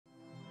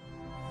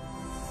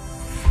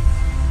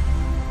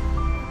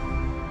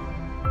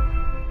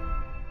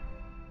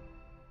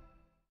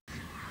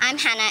I'm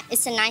Hannah.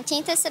 It's the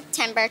 19th of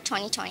September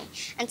 2020,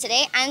 and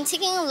today I'm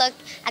taking a look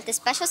at the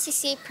special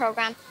CCA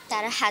program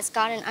that has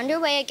gotten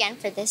underway again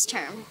for this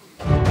term.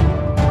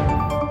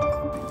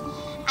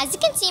 As you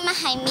can see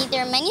behind me,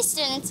 there are many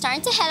students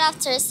starting to head off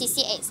to their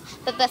CCAs.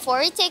 But before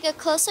we take a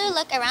closer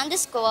look around the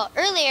school,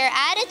 earlier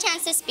I had a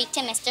chance to speak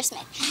to Mr.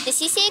 Smith, the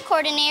CCA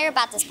coordinator,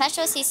 about the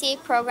special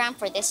CCA program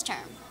for this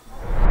term.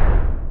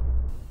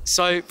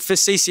 So for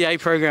CCA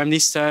program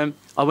this term,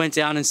 I went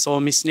down and saw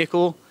Miss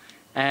Nickel,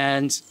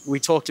 and we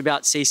talked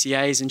about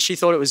CCAs, and she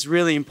thought it was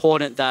really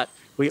important that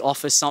we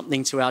offer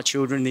something to our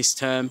children this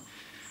term,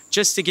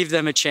 just to give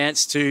them a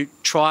chance to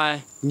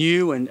try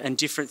new and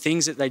different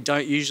things that they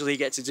don't usually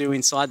get to do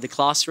inside the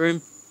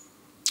classroom.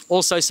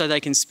 Also so they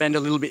can spend a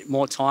little bit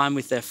more time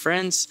with their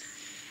friends.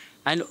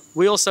 And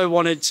we also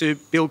wanted to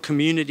build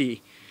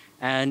community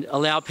and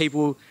allow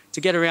people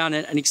to get around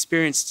and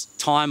experience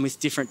time with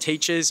different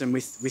teachers and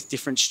with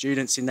different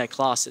students in their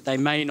class that they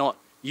may not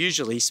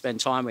usually spend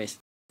time with.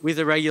 With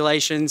the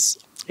regulations,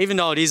 even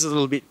though it is a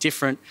little bit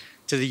different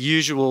to the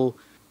usual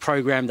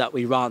program that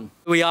we run,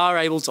 we are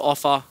able to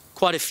offer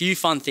quite a few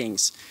fun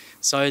things.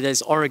 So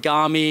there's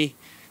origami,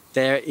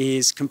 there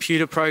is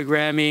computer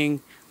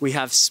programming, we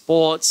have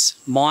sports,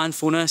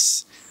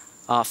 mindfulness,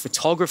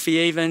 photography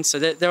even. So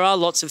there are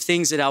lots of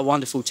things that our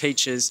wonderful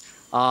teachers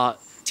are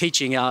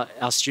teaching our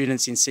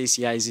students in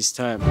CCAs this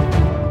term.